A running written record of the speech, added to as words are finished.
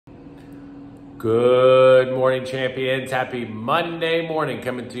Good morning, champions. Happy Monday morning,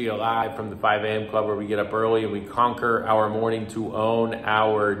 coming to you live from the 5 a.m. Club, where we get up early and we conquer our morning to own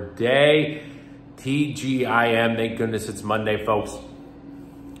our day. TGIM, thank goodness it's Monday, folks.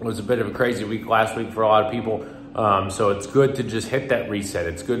 It was a bit of a crazy week last week for a lot of people, so it's good to just hit that reset.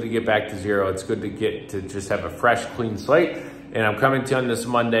 It's good to get back to zero. It's good to just have a fresh, clean slate. And I'm coming to you on this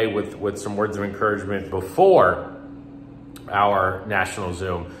Monday with some words of encouragement before our national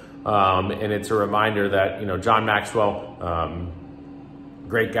Zoom. And it's a reminder that, you know, John Maxwell,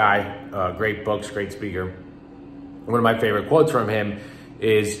 great guy, great books, great speaker. One of my favorite quotes from him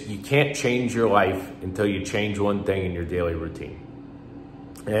is, you can't change your life until you change one thing in your daily routine.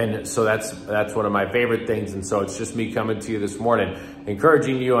 And so that's one of my favorite things. And so it's just me coming to you this morning,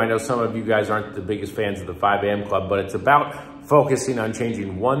 encouraging you. I know some of you guys aren't the biggest fans of the 5 a.m. Club, but it's about focusing on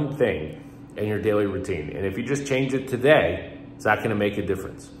changing one thing in your daily routine. And if you just change it today, it's not going to make a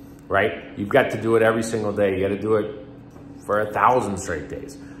difference. Right? You've got to do it every single day. You got to do it for 1,000 straight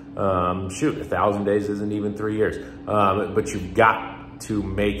days. Shoot, 1,000 days isn't even 3 years. But you've got to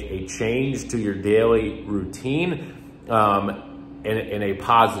make a change to your daily routine, in a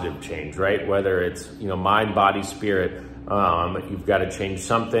positive change, right? Whether it's, you know, mind, body, spirit. You've got to change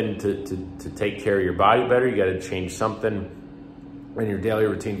something to take care of your body better. You got to change something in your daily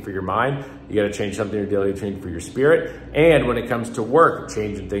routine for your mind. You got to change something in your daily routine for your spirit. And when it comes to work,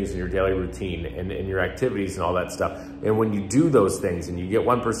 changing things in your daily routine and your activities and all that stuff. And when you do those things and you get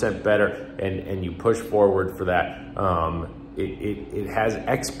 1% better and you push forward for that, it has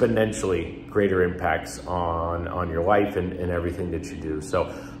exponentially greater impacts on your life and everything that you do.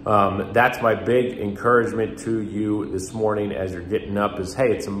 So that's my big encouragement to you this morning as you're getting up is,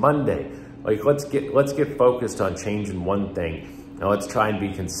 hey, it's a Monday. Like, let's get focused on changing one thing. Now let's try and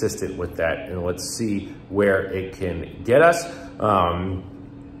be consistent with that, and let's see where it can get us.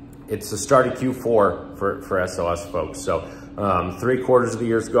 It's the start of Q4 for SLS folks. So 3 quarters of the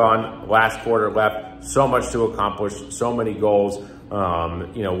year's gone, last quarter left, so much to accomplish, so many goals.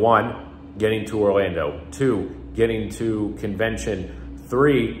 You know, 1, getting to Orlando, 2, getting to convention,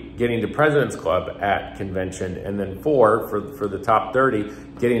 3, getting to President's Club at convention, and then 4, for the top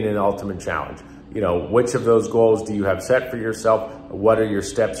 30, getting an ultimate challenge. You know, which of those goals do you have set for yourself? What are your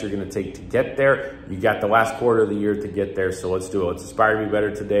steps you're going to take to get there? You got the last quarter of the year to get there, so let's do it. Let's aspire to be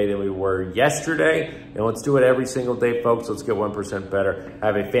better today than we were yesterday, and let's do it every single day, folks. Let's get 1% better.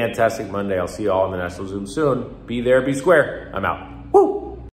 Have a fantastic Monday. I'll see you all on the National Zoom soon. Be there, be square. I'm out.